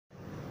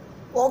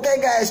Oke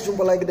guys,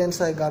 jumpa lagi dengan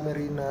saya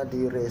GamERina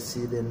di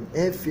Resident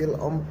Evil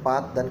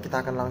 4. Dan kita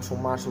akan langsung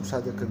masuk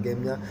saja ke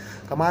gamenya.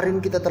 Kemarin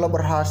kita telah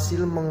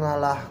berhasil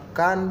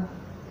mengalahkan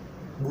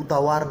buta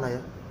warna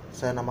ya.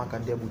 Saya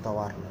namakan dia buta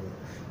warna ya.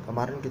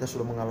 Kemarin kita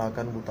sudah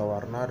mengalahkan buta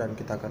warna dan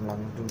kita akan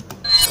lanjut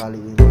kali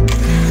ini.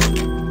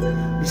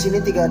 Di sini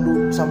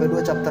 3-2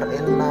 chapter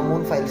end,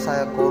 namun file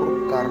saya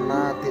korup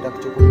karena tidak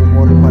cukup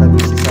memori pada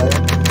PC saya.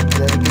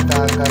 Jadi kita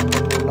akan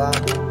mengulang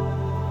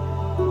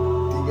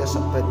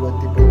 3-2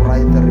 tipe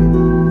writer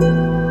ini.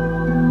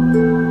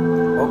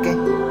 Oke,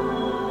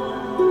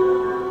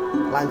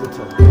 lanjut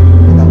saja,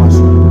 kita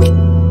masuk.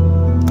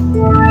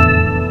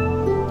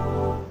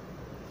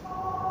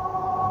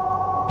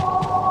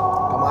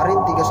 Kemarin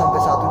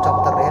 3-1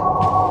 chapter end,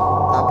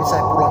 tapi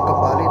saya pulang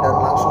kembali dan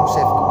langsung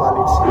save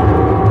kembali di sini.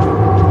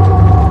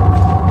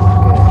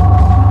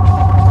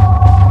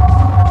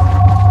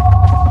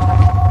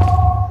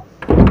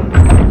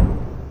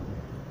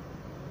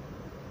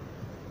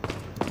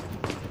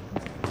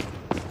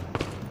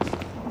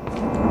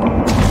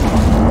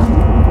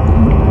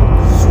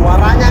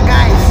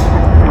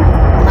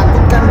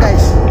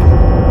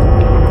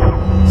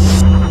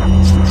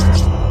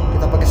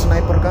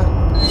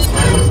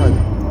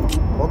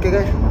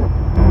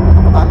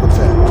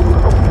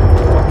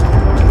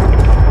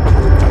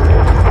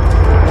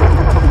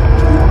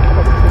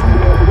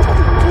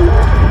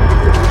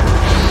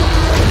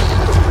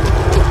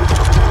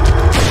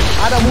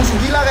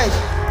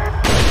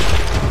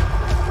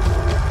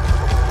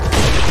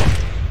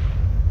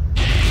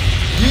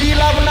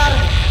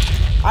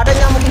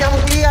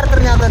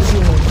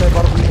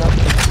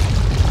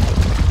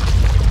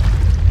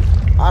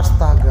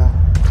 Astaga,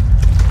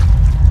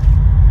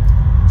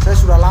 saya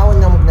sudah lawan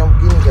nyamuk-nyamuk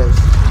ini guys,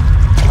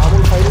 namun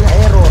filenya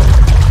error.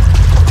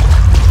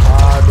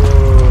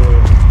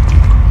 Aduh,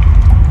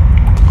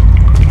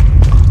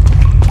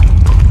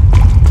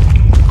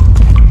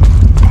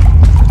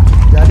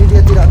 jadi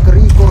dia tidak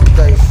ke-record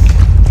guys.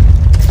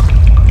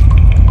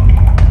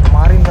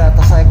 Kemarin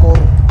data saya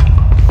korup,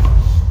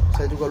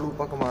 saya juga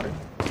lupa kemarin.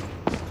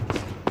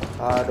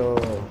 Aduh,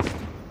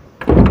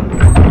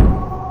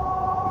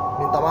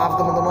 minta maaf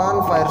teman-teman,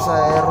 file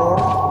saya error.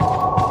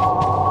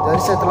 Jadi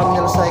saya telah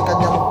menyelesaikan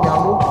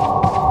nyamuk-nyamuk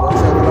dan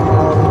saya telah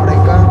melawan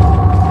mereka.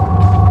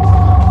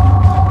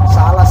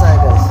 Salah saya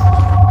guys,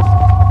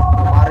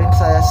 kemarin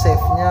saya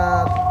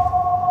save-nya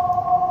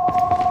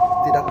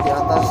tidak di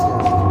atasnya,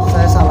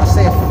 saya salah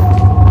save.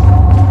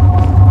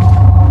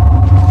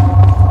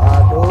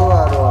 Aduh,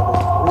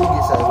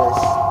 rugi saya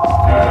guys.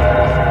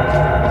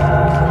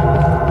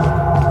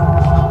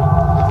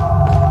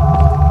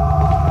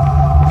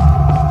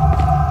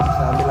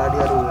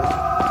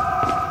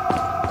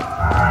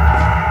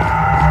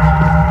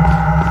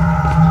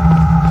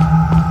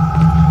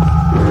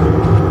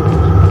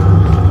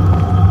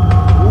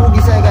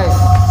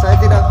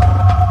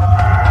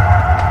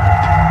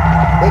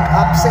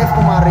 Save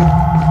kemarin.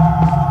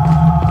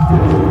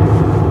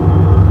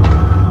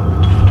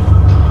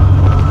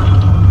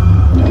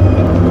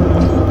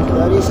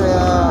 Jadi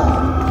saya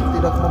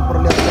tidak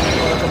memperlihatkan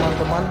kepada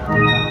teman-teman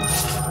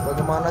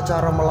bagaimana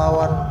cara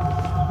melawan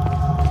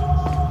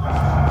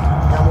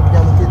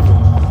nyamuk-nyamuk itu.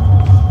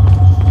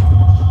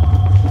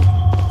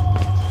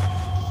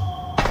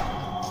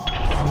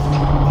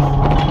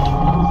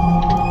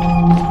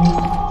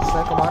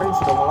 Saya kemarin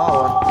sudah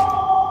melawan.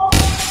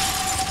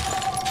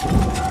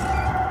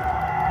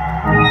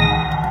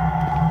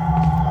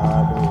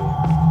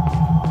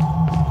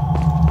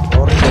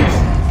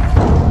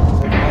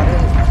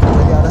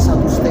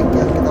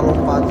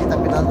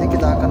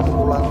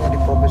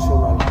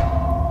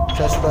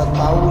 Saya sudah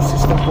tahu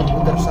sistem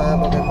komputer saya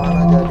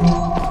bagaimana, jadi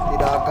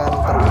tidak akan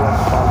terulang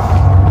kembali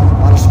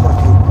hal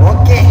seperti itu.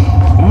 Oke.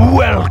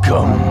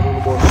 Welcome.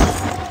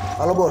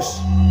 Halo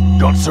bos.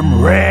 Got some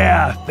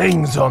rare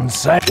things on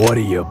sale. What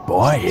are you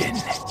buying?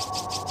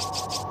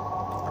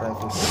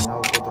 Revisinya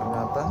auto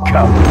ternyata.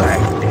 Come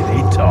back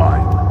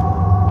anytime.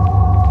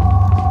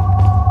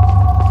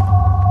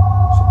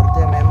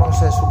 Sepertinya memang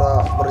saya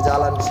sudah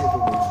berjalan di situ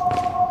bos.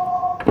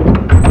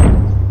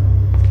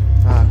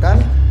 Nah kan?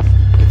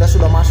 Kita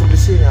sudah masuk di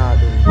sini.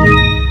 Aduh,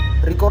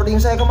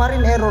 recording saya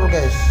kemarin error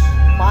guys,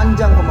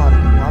 panjang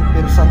kemarin,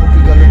 hampir 1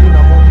 giga lebih,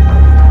 namun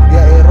dia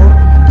error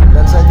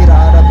dan saya tidak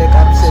ada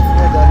backup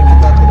save-nya, jadi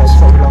kita tidak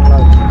bisa ulang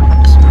lagi.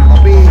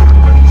 Tapi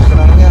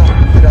sebenarnya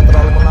tidak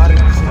terlalu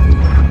menarik di situ.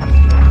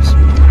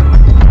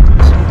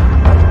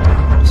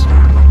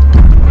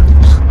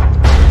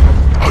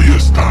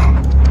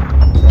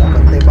 Saya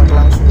akan tembak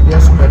langsung dia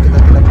supaya kita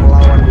tidak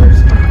melawan guys.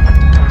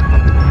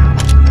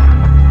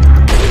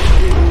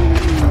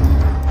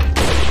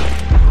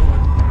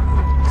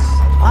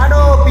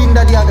 Aduh,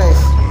 pindah dia guys.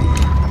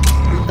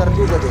 Pintar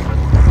juga deh.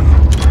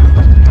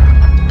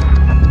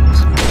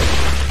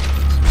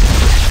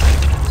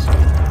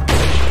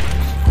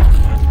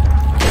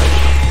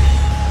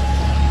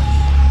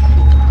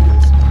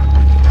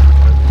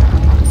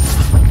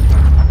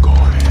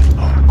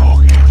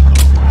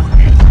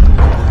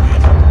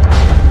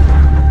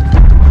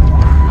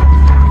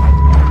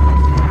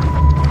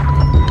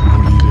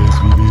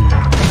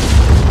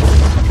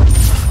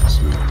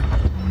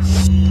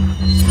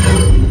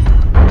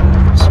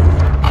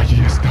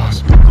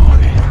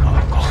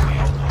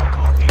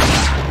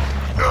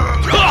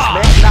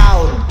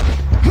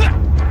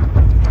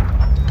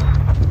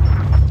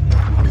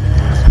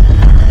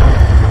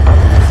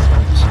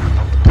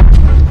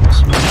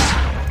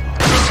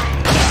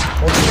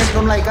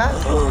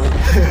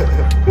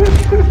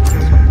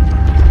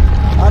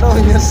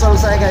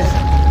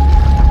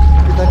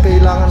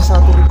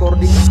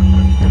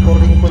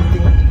 recording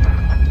penting.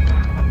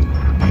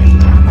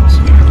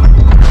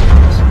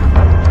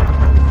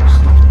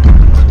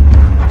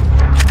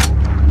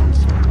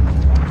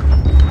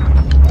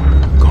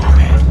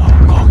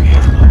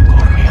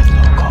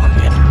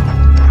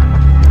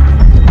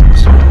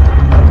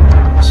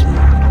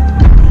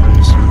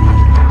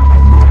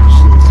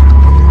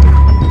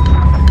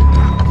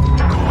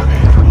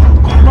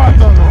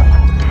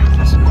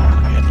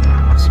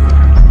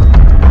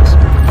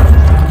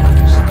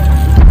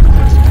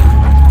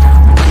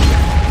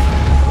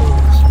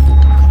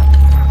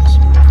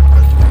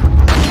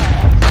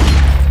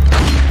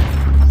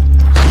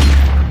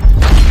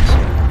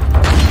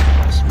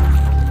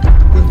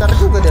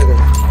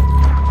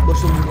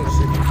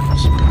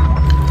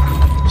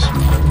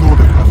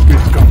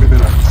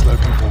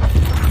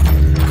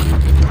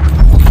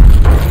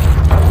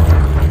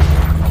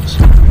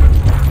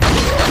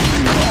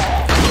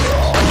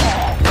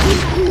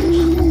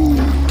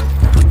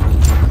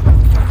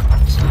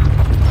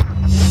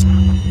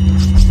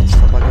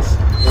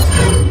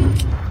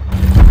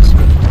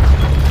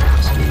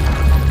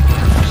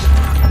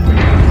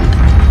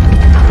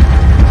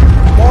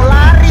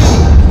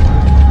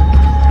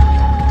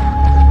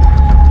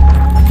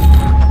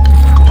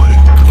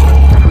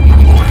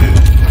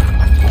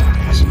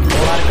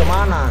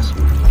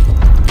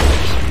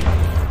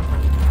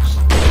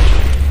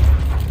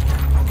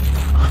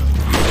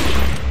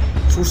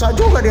 Susah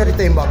juga dia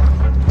ditembak.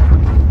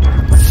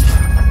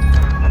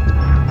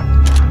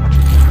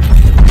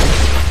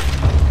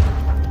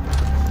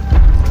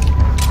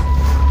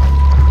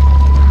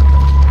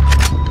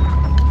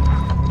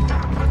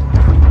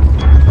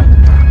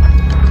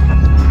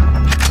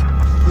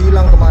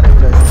 Hilang kemarin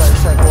guys,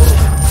 saya korup.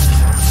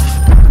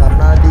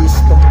 Karena di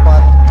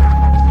tempat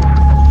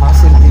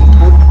hasil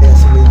input,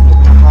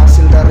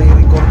 hasil dari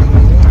recording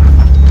ini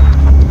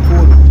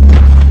full.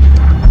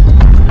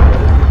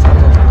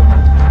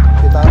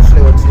 Kita harus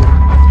lewat sini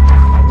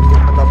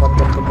untuk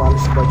mendapatkan kembali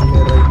si baju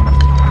merah ini.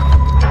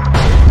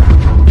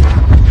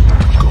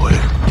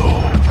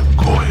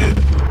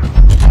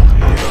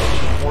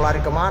 Mau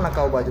lari kemana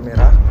kau baju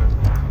merah?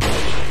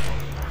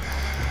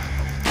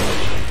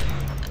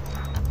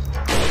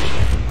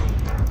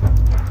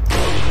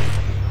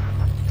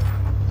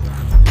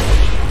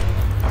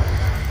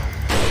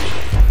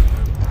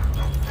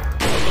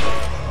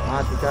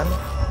 Mati kan?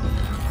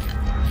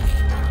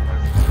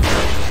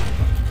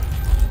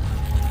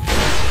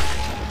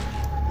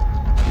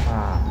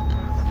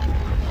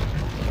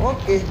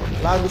 Oke,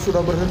 lagu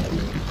sudah berhenti.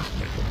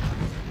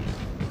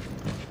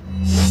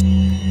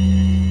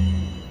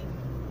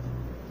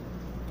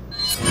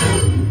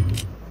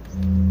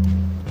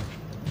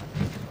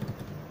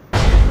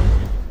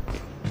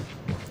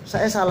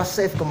 Saya salah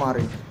save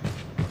kemarin.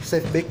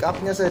 Save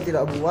backupnya saya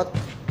tidak buat,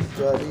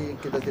 jadi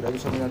kita tidak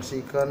bisa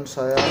menyaksikan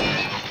saya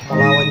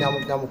melawan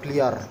nyamuk-nyamuk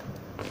liar.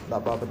 Tidak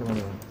apa-apa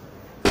teman-teman.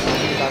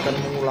 Kita akan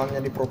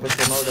mengulangnya di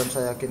profesional dan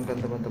saya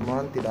yakinkan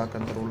teman-teman tidak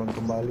akan terulang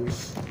kembali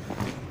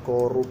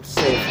korup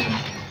save.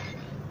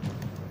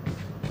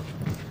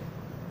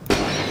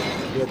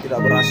 Dia tidak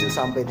berhasil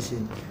sampai di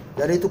sini.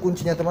 Jadi itu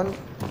kuncinya teman.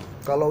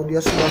 Kalau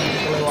dia sudah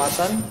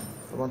kelewatan,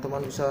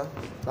 teman-teman bisa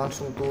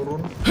langsung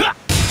turun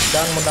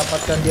dan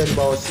mendapatkan dia di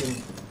bawah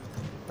sini.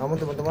 Namun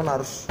teman-teman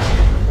harus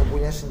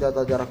mempunyai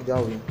senjata jarak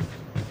jauh ya.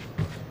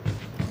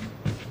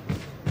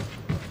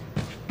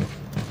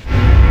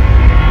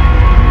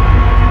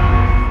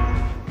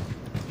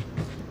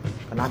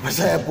 Kenapa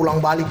saya pulang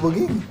balik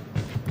begini?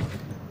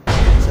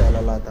 Saya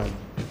lelah tadi.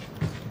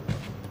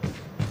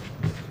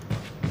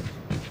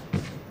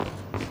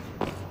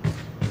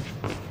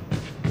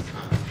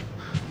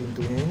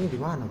 Pintunya ini di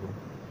mana, bro?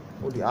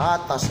 Oh, di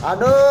atas.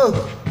 Aduh.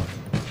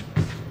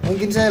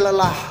 Mungkin saya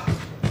lelah.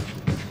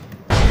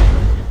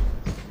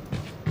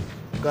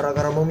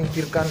 Gara-gara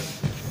memikirkan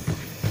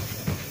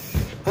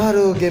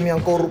game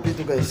yang korup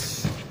itu,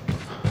 guys.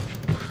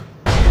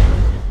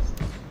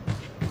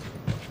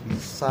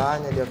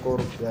 Bisanya dia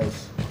korup,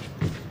 guys.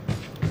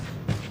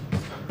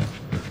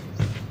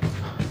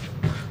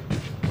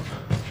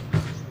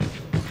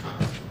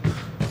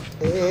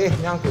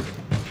 Nyangkut.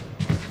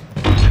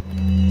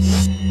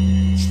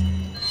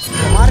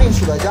 Kemarin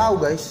sudah jauh,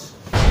 guys.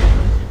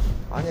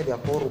 Hanya dia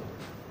korup.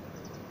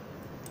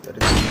 Dari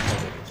sini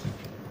saja, guys.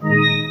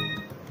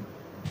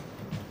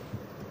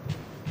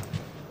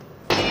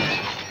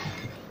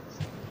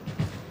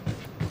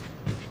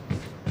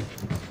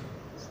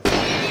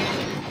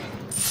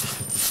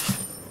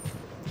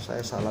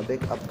 Saya salah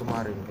backup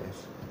kemarin,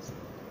 guys.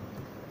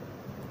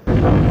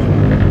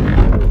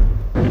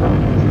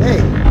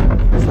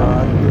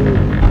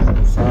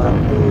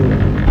 Satu,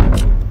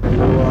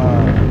 dua,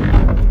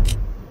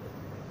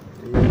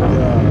 tiga,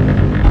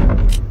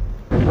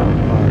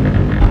 empat.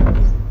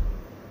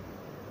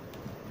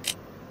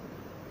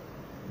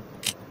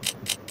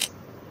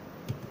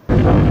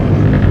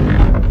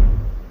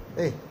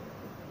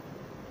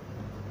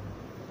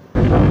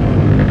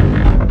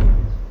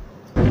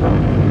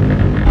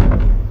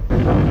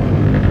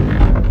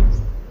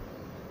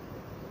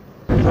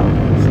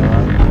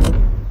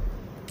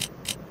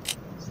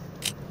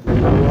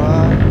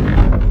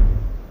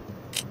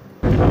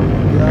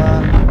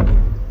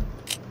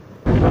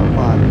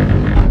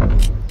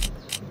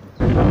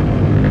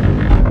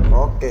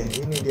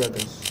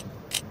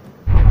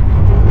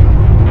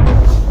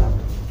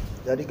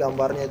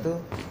 gambarnya itu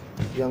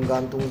yang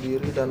gantung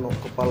diri dan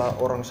kepala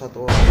orang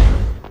satu orang.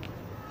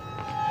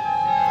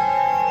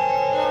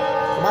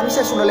 Kemarin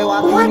saya sudah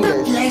lewat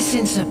ini guys.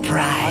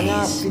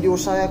 Hanya video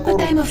saya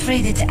korup.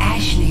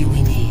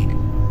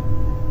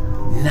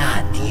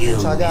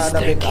 Saja ada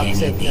backup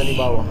save-nya di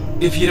bawah.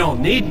 If you don't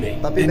need me,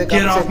 then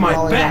get off my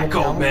back,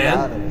 old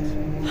man.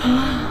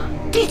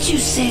 Did you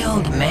say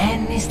old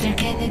man, Mr.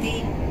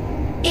 Kennedy?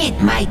 It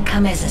might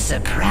come as a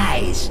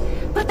surprise,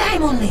 but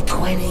I'm only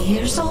 20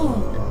 years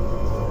old.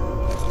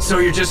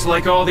 So you're just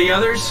like all the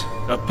others?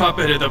 A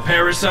puppet of the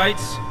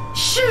parasites?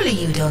 Surely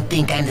you don't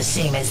think I'm the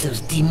same as those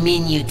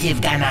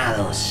diminutive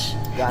ganados.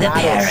 The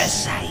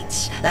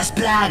parasites, las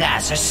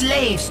plagas, are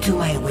slaves to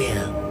my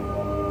will.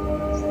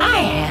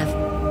 I have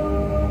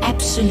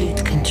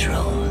absolute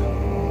control.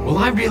 Well,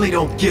 I really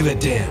don't give a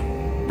damn.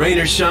 Rain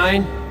or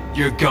shine,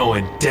 you're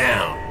going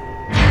down.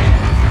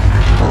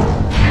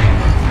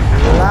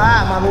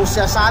 Lah,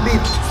 manusia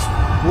sabit.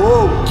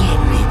 Wow.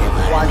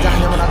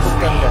 Wajahnya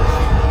menakutkan guys.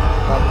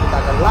 Tapi kita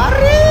akan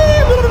lari.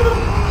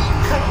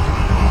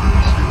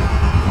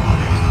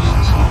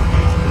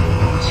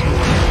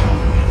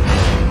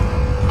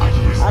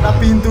 Ada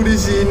pintu di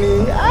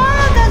sini.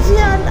 Ah,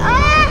 kasihan.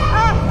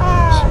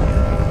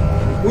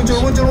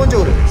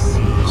 Muncul.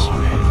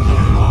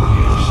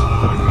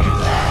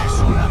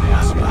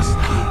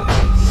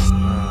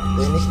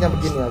 Tekniknya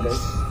begini ya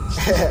guys.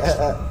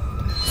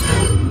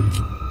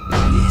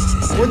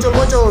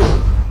 Muncul.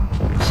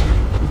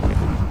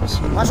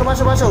 Masuk.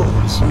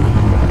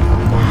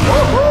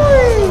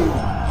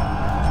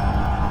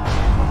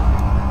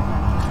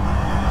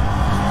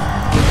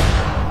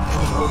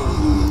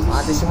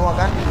 Mati semua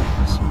kan?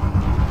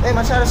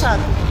 Masih ada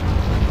satu.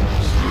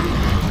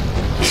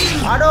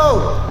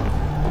 Aduh.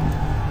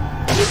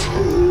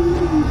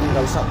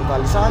 Tinggal satu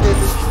kali saja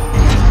itu.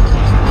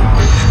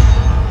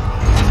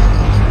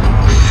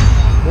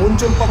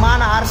 Muncul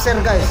pemana archer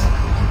guys.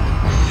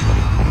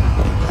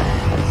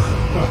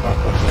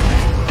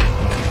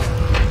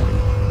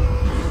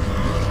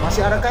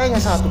 Masih ada kayaknya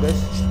satu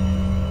guys.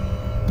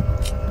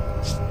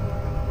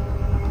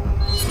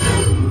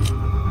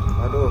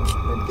 Aduh,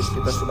 medkit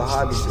kita sudah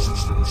habis ya.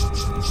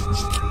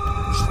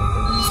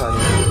 Bisa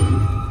nih.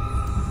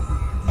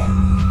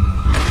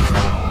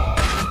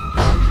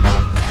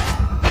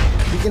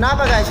 Bikin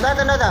apa guys?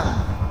 Datang.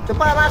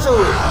 Cepat masuk.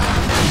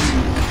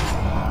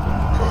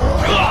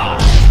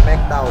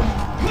 Smackdown.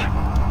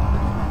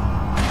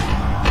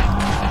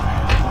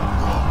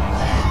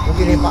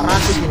 Mungkin ini Pak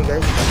Rasid ini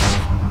guys.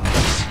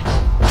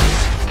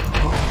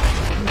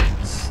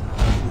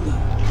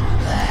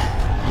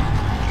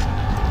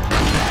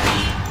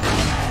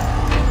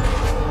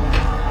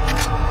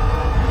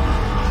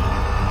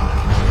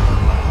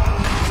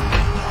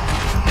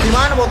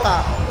 Gimana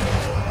botak?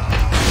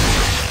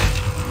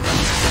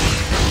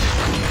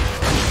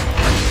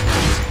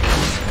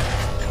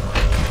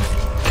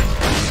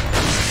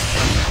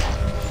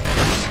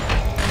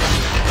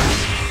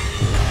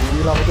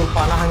 Gila betul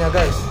panahnya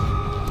guys.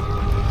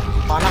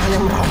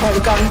 Panahnya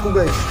meramaikanku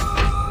guys.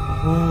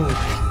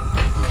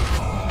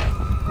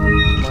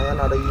 Lumayan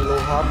ada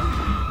yellow hub.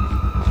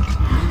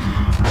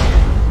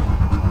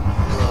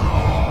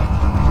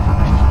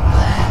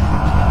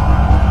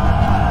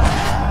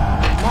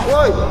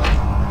 Woi.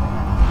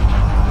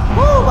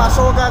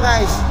 Basoka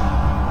guys.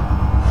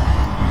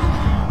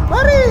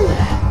 Mari.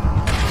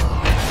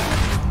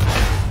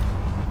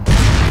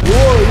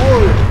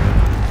 Woi.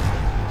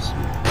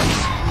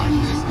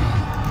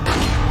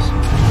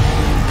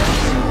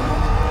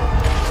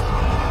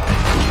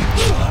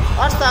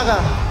 Astaga.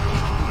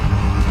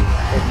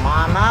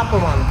 Mana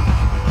peman?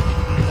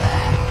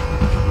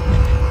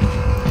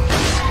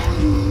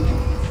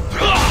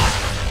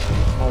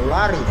 Mau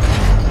lari.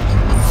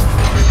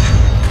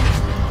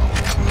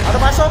 Ada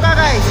basoka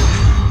guys.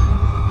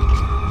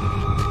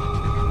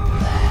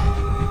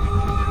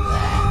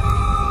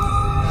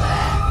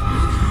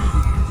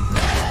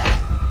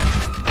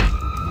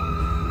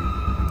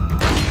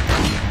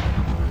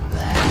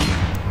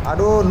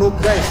 Aduh, noob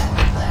guys.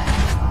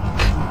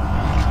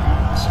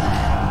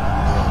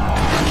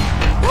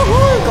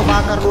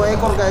 Kebakar 2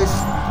 ekor guys.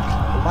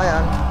 Lumayan.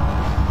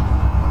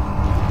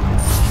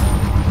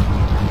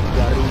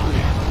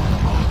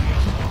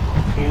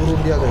 3.000. Turun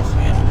dia guys.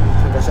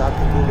 Saya kasih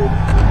aktif dulu.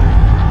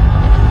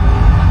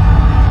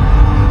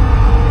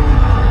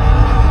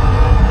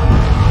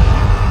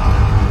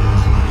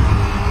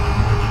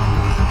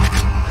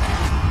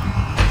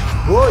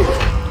 Woi.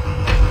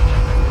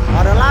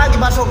 Ada lagi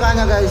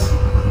basokanya guys.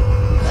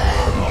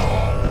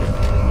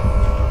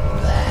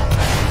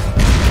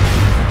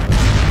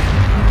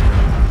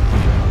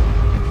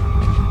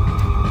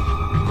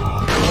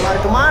 Lari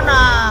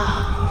kemana?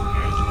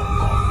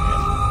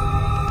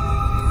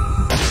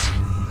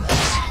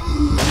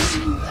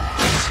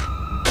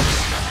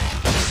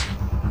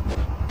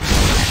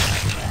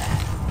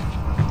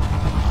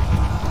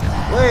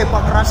 Weh,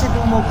 Pak Rasid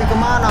mau pergi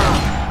kemana?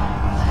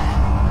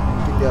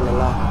 Mungkin dia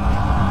lelah.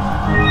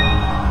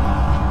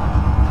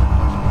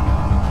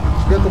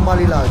 Dia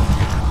kembali lagi.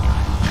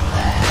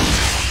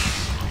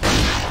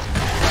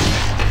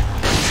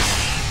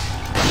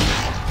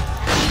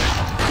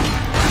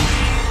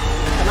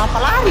 Kenapa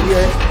lari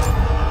dia?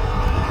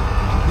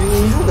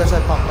 Bingung juga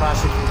saya Pak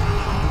Rasid ini.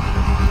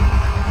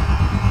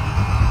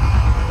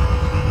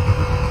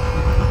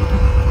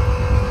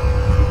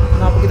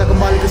 Kenapa kita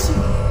kembali ke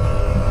sini?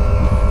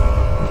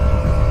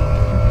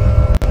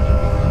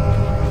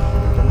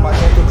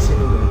 Tempatnya tuh di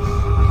sini, guys.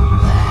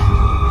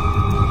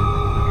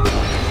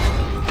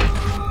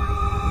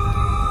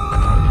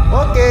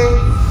 Oke,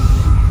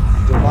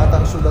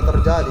 jembatan sudah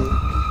terjadi.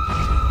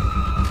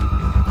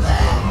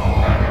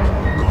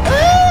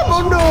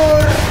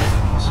 Mundur.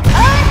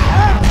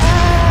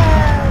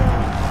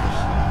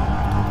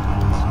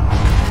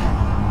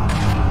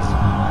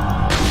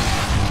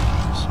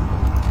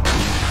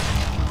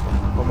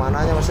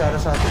 Pemanahnya masih ada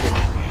satu,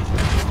 guys.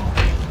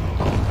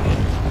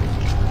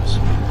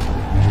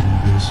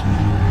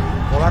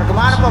 Keluar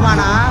kemana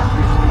pemanah?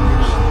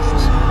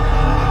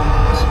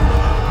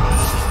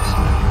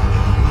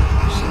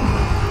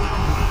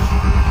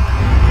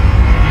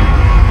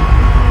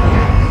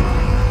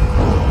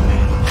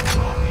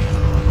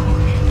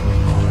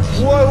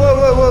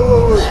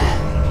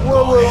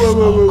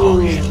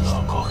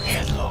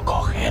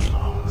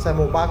 Saya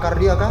mau bakar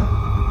dia kan?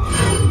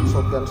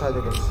 Shotgun saja,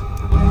 guys.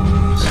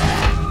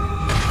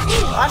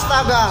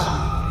 Astaga.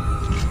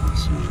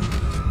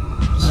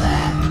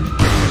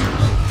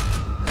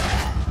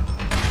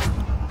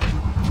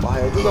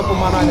 Bahaya juga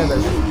pemanahnya,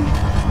 guys.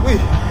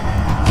 Wih.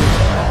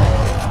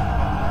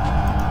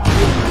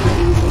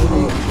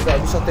 Ini tidak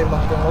bisa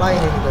tembak yang lain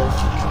ini, guys.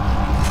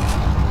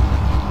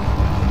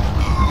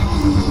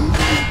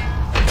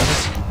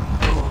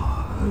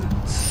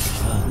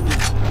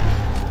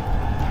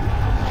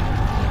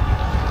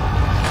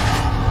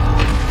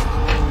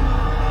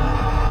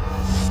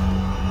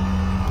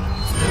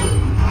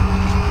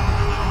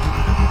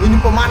 Ini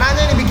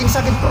pemanahnya ini bikin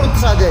sakit perut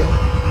saja.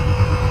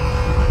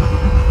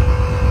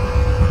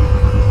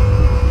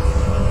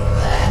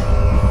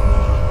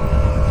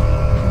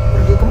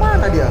 Pergi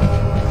kemana dia?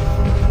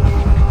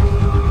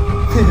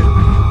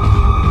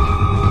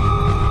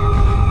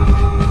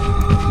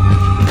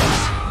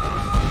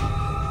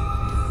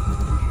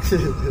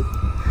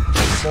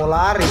 Mau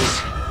lari.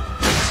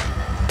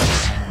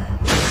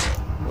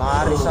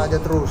 Lari saja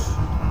terus.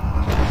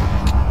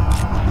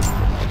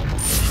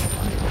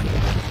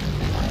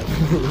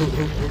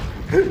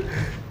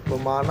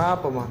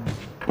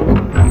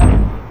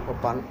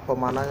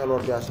 Pemanahnya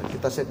luar biasa.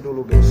 Kita save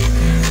dulu, guys.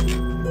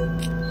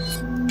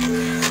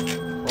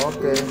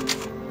 Oke.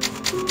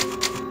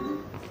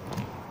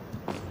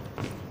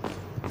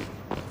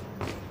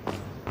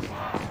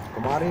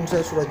 Kemarin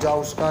saya sudah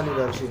jauh sekali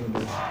dari sini,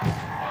 guys.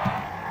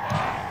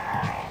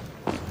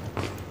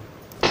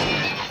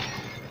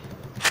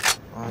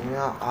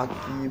 Hanya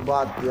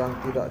akibat yang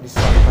tidak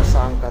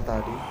disangka-sangka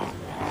tadi.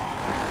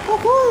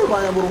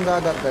 Banyak burung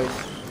gagak, guys.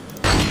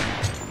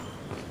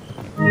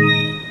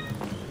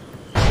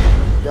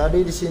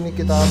 Jadi di sini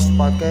kita harus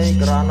pakai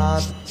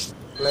granat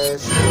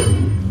flash.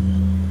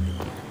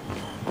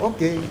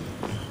 Oke.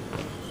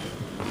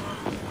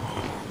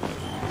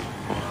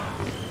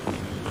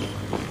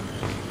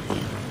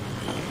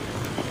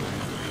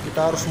 Kita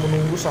harus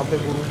menunggu sampai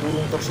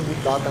burung-burung tersebut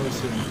datang di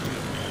sini.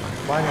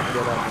 Banyak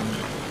dia datang.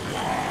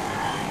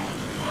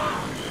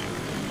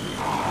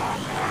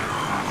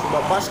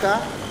 Sudah pas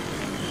kah?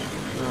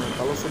 Nah,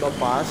 kalau sudah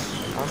pas,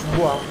 langsung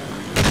buang.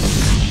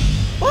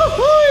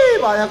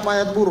 Banyak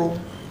mayat burung.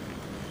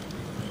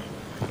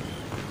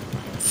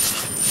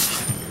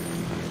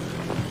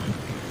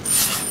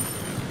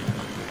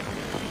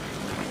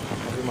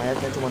 Tapi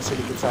mayatnya cuma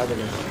sedikit saja,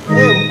 guys.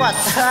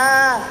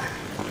 4.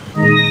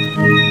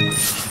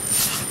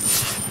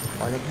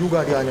 Banyak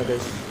juga dianya,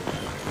 guys.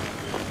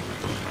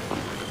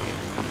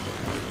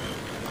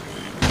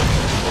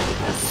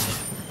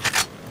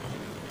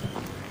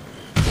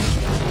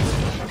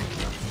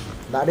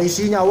 Nggak ada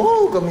isinya.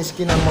 Wow,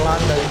 kemiskinan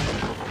melanda.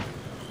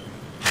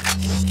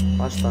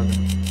 Astaga.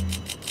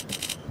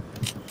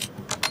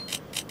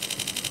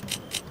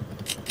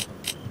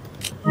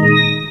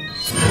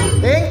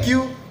 Thank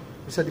you.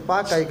 Bisa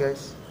dipakai,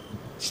 guys.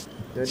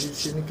 Jadi di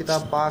sini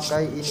kita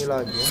pakai ini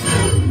lagi, ya.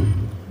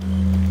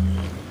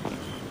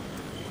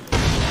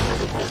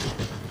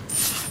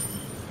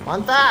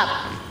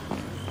 Mantap.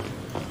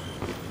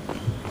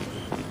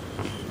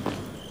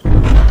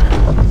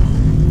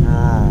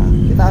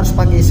 Kita harus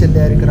pakai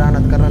dari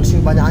granat karena di sini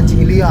banyak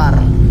anjing liar.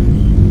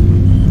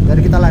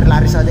 Jadi kita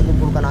lari-lari saja,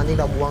 kumpulkan anjing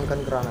dan buangkan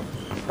granat.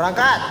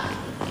 Berangkat.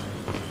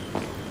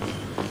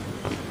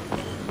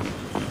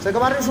 Saya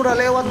kemarin sudah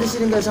lewat di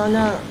sini, guys.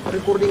 Hanya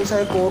recording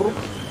saya korup.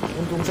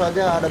 Untung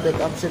saja ada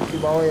backup set di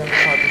bawah yang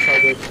satu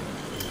saja.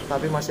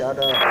 Tapi masih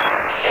ada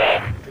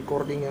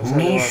recording yang saya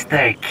lewat.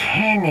 Mr.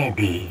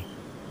 Kennedy.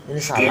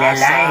 Ini still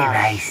alive,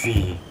 I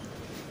see.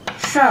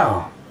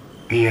 So,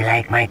 do you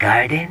like my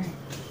garden?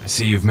 I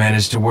see you've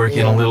managed to work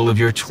in a little of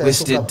your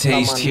twisted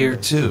taste here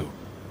too.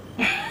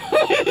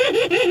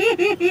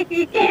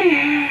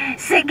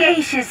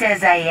 Sagacious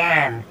as I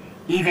am,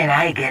 even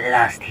I get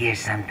lost here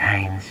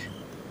sometimes.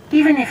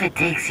 Even if it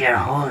takes your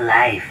whole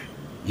life,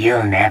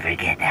 you'll never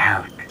get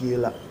out.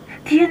 Gila.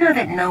 Do you know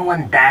that no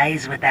one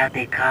dies without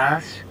a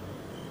cause?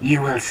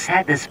 You will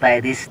satisfy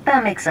the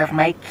stomachs of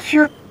my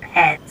cute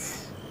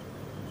pets.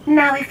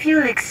 Now, if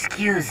you'll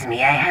excuse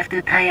me, I have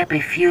to tie up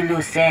a few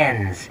loose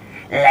ends,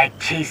 like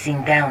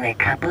chasing down a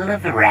couple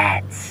of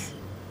rats.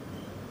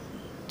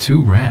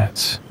 2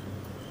 rats?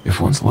 If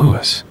one's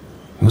Lewis,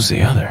 who's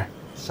the other?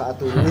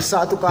 Satu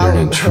There an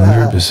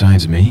intruder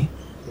besides me?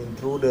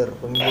 Intruder,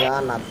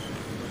 pengkhianat.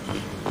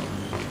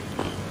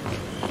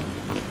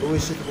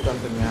 Lewis itu bukan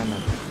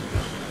pengkhianat.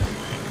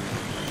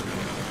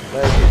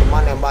 Baik,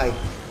 teman yang baik.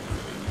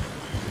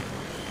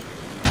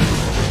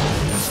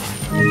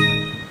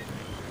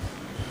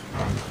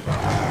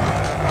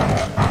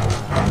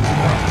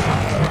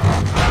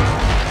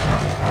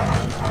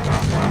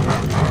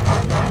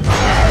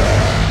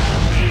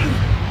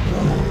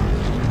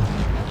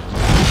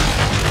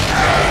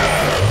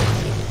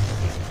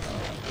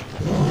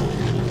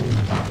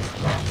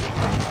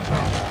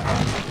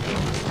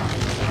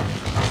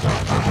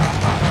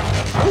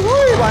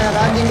 Banyak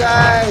anjing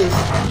guys.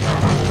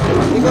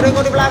 Ikut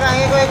di belakang,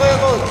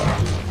 ikut.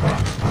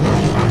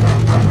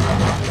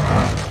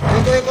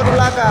 Ikut di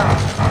belakang.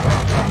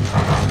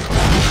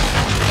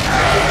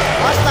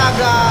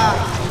 Astaga.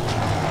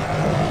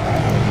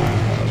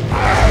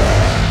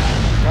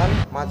 Kan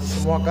mati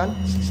semua kan?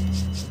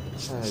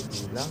 Saya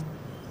bilang.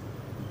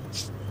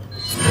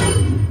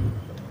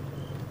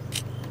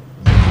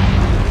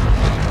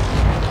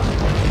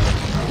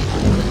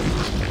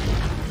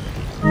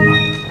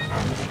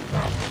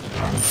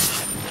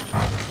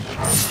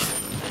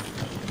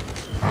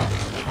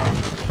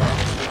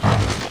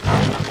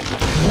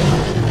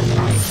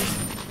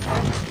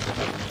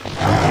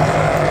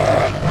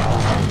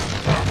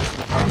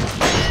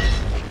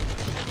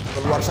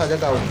 Keluar saja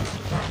kau.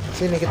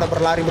 Sini kita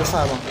berlari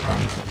bersama.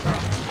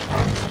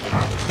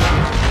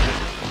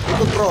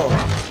 Ikut bro.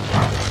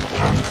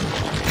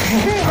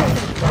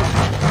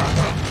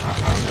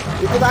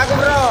 Ikut aku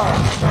bro.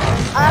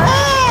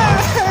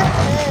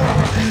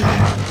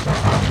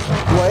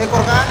 2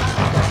 ekor kan?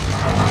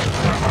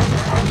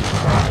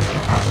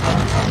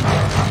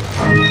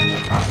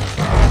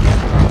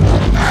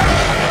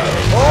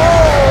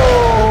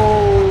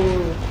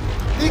 Oh,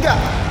 3.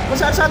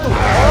 Masih ada 1. Oh,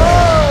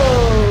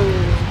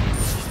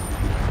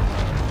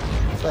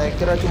 saya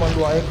kira cuma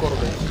 2 ekor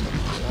deh.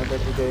 Ada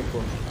 3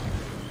 ekor.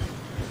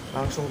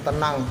 Langsung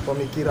tenang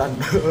pemikiran.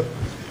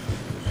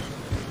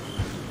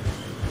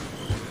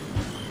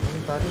 Ini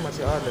tadi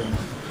masih ada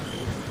ya?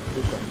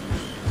 Bukan.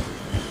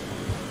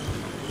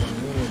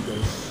 Ini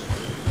guys.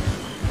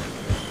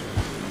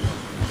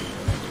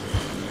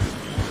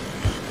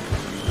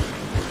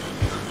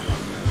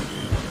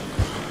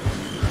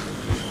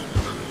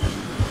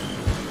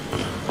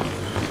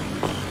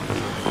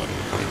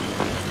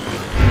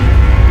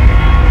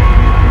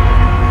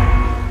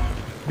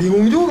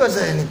 Bingung juga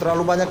saya ini,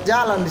 terlalu banyak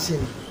jalan di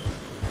sini.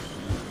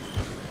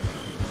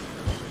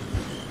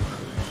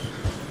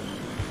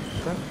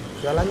 Kan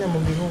jalannya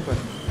membingungkan.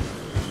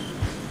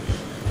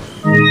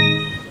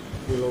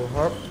 Below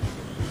Harp.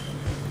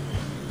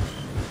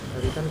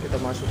 Tadi kan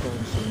kita masuk ke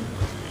sini.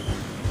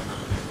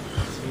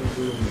 Sini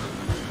belum.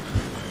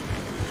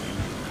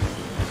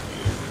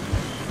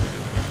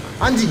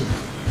 Anjing.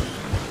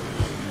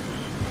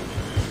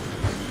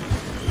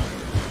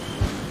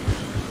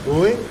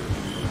 Woi.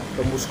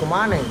 Tembus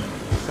kemana ini?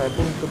 Saya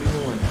pun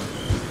kebingungan.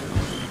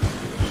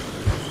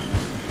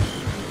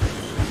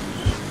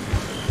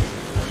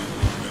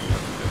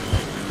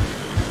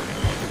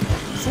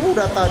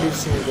 Sudah tadi di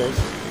sini guys.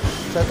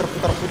 Saya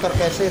terputar-putar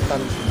kayak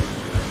setan di sini.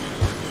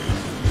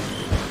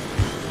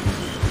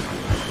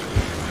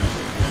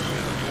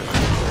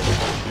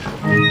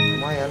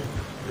 Lumayan,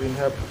 green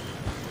herb.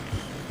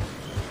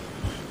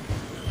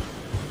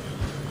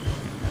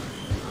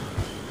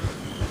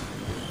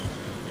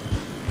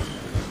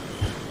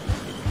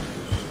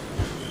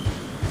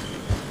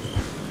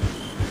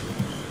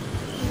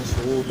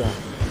 Udah,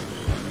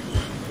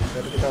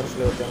 jadi kita harus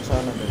lewat yang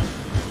sana guys.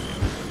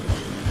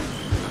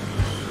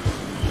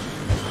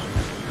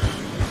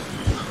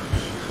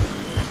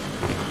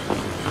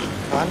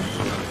 Kan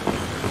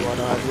itu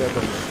ada hadiah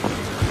guys.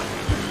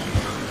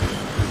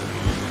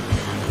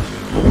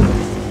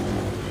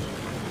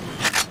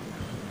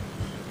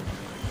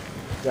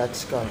 Judge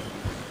Skull.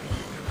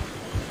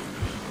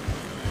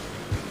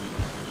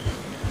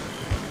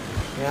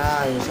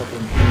 Ya ini satu.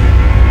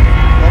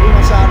 Tadi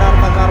masih ada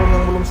harta karun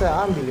yang belum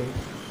saya ambil ya.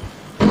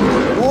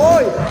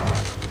 Woi,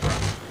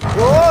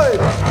 woi,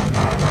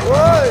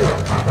 woi,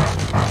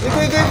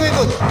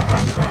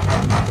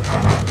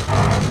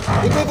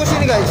 ikut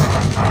sini guys.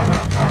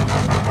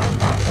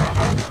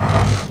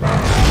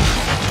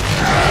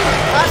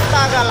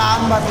 Astaga,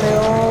 lambat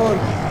Leon.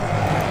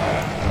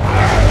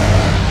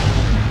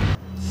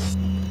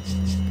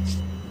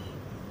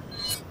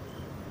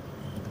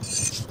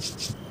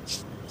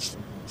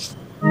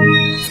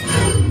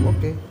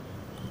 Oke.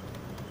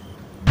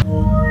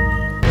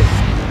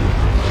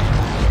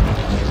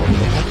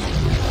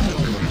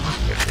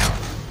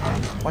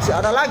 Masih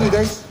ada lagi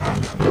guys.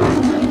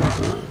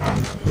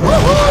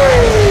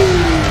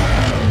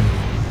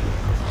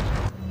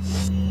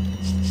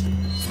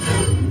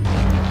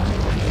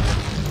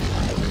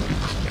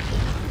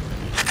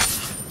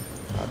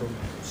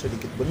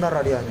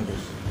 kejar hadiahnya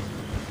guys.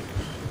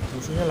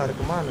 Musuhnya lari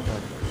kemana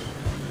tadi?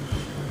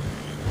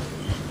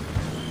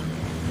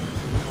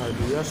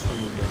 Hadiah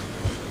sudah.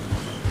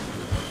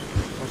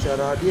 Masih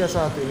ada hadiah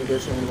satu ini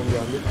guys yang belum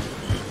diambil.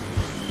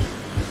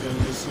 Yang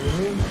di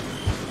sini.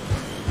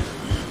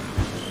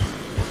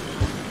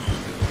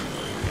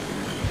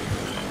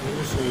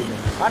 Ini sudah.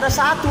 Ada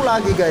satu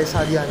lagi guys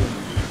hadiahnya.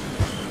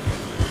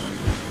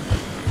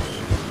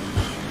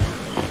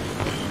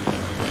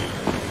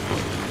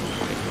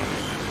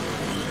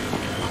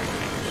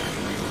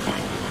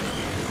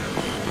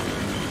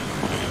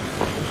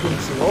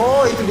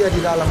 Oh, itu dia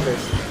di dalam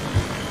guys.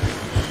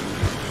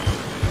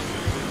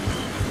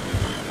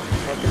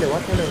 Tapi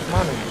lewatnya lewat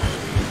mana?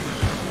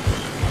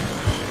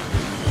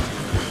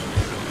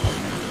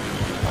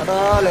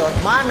 Ada lewat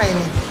mana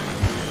ini?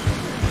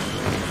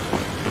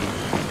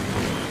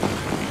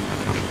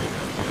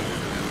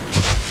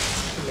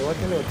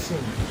 Lewatnya lewat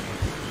sini.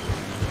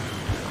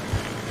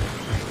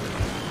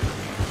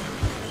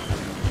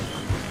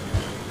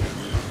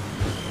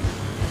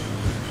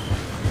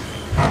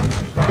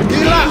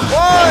 Gila,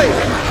 woi!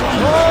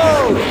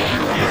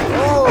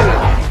 Oh,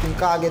 bikin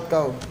kaget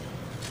kau.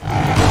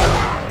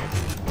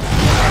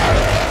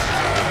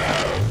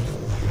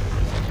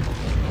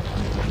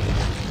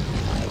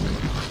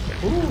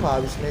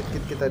 Habis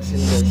medkit kita di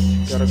sini guys,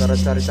 gara-gara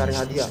cari-cari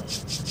hadiah.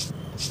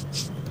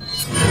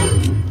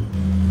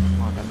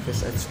 Makan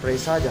face spray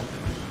saja.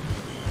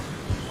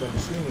 Bukan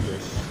di sini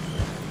guys.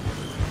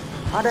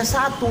 Ada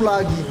satu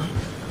lagi.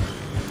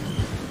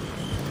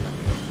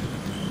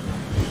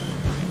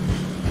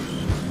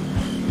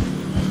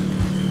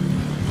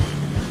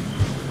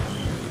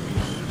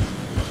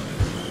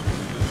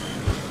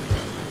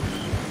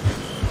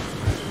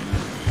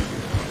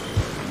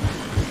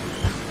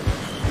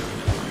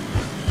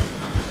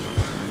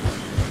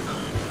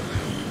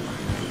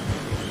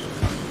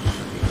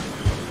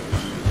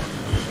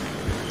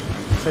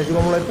 Saya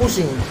juga mulai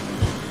pusing.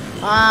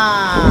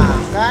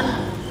 Kan?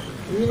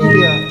 Ini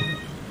dia.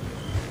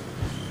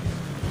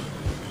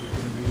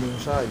 Bikin bingung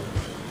saya.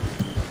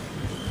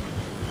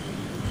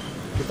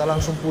 Kita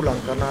langsung pulang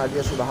karena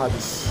dia sudah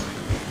habis.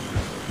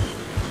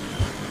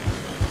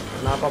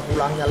 Kenapa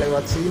pulangnya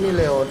lewat sini,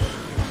 Leon?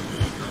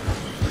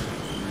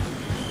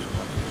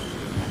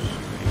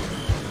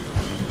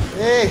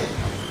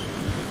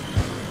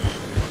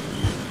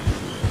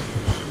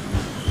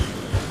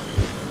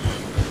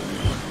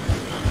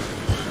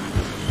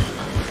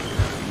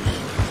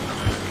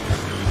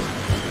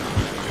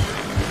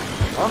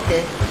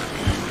 Oke.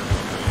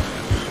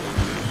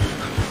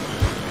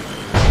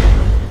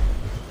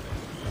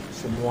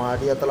 Semua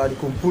dia telah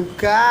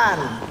dikumpulkan.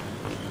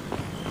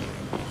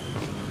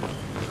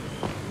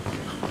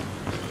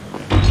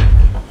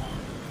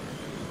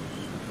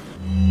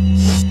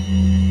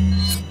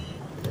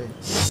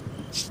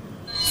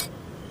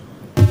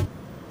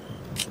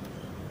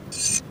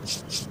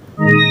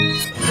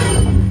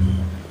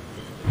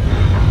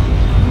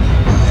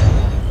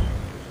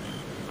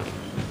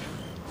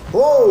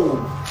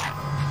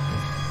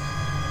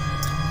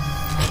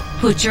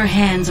 Put your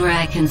hands where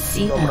I can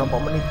see them.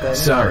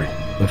 Sorry,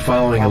 but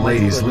following a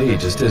lady's lead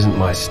just isn't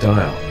my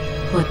style.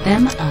 Put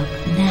them up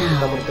now.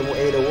 Kita bertemu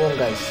Ada Wong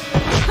guys.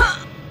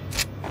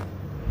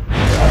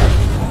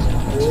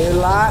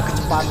 Gila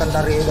kecepatan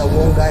dari Ada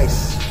Wong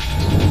guys.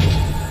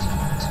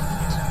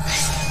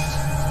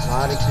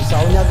 Tarik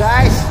pisaunya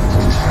guys.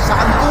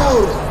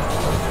 Sambur.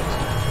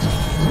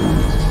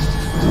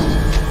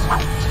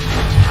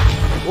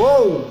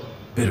 Wow.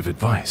 Bit of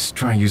advice,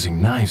 try using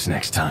knives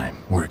next time.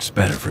 Works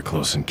better for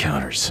close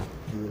encounters.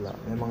 Gila,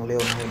 memang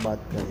Leon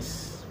hebat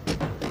guys.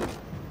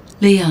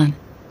 Leon.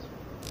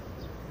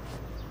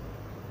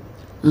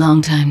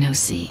 Long time no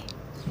see.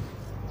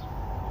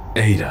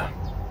 Ada.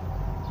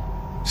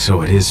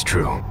 So it is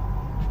true.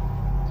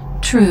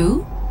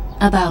 True?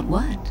 About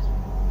what?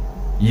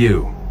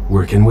 You,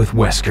 working with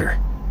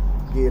Wesker.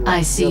 Gila,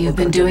 I see you've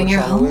been doing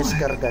your homework.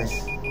 Wesker,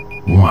 guys.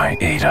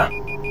 Why, Ada?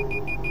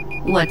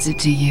 What's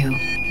it to you?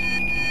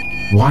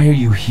 Why are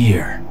you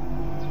here?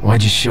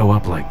 Why'd you show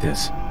up like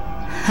this?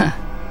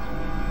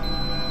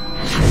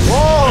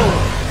 Wow!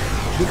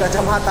 Di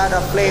kacamata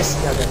ada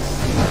flashnya guys.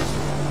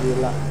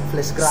 Gila,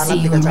 flash granat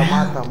di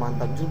kacamata,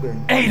 mantap juga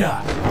ini.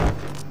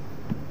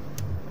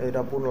 Ada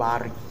pun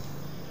lari.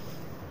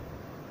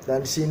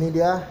 Dan sini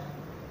dia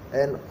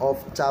end of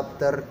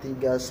chapter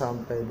 3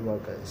 sampai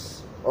 2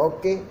 guys.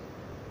 Oke.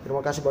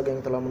 Terima kasih bagi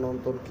yang telah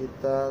menonton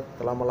kita,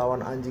 telah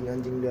melawan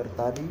anjing-anjing dari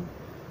tadi.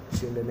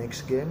 See you in the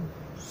next game.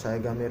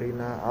 Saya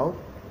GamERina out.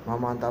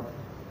 Mamantap.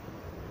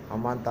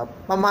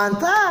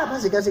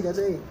 Masih kasih.